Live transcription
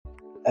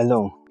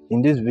Hello,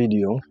 in this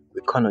video,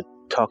 we're gonna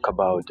talk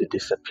about the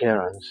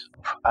disappearance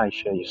of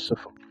Aisha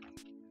Yesufu.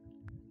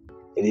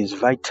 It is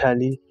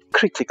vitally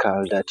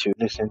critical that you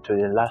listen to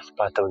the last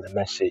part of the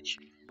message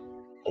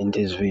in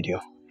this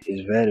video.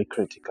 It's very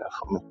critical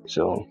for me.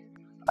 So,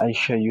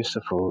 Aisha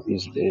Yesufu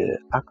is the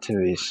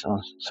activist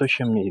on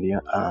social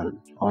media and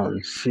on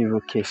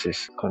civil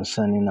cases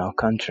concerning our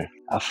country.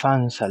 Our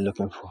fans are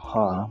looking for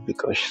her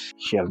because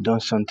she have done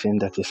something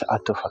that is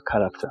out of her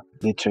character.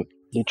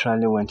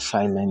 Literally went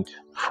silent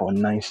for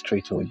 9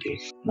 straight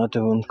days. Not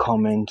even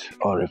comment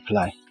or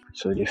reply.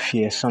 So they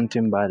fear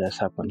something bad has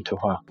happened to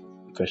her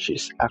because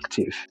she's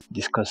active,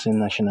 discussing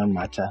national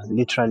matter,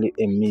 literally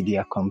a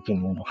media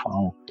company of her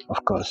own.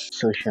 Of course,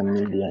 social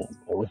media in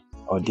a way,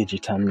 or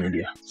digital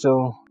media.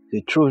 So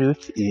the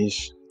truth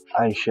is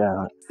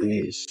Aisha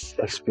is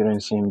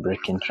experiencing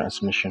breaking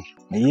transmission.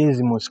 Here is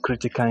the most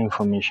critical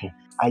information.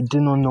 I do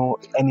not know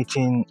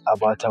anything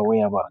about her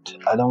whereabouts.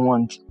 I don't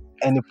want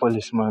any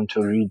policeman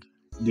to read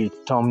the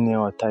thumbnail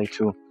or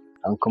title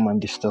and come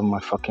and disturb my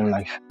fucking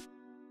life.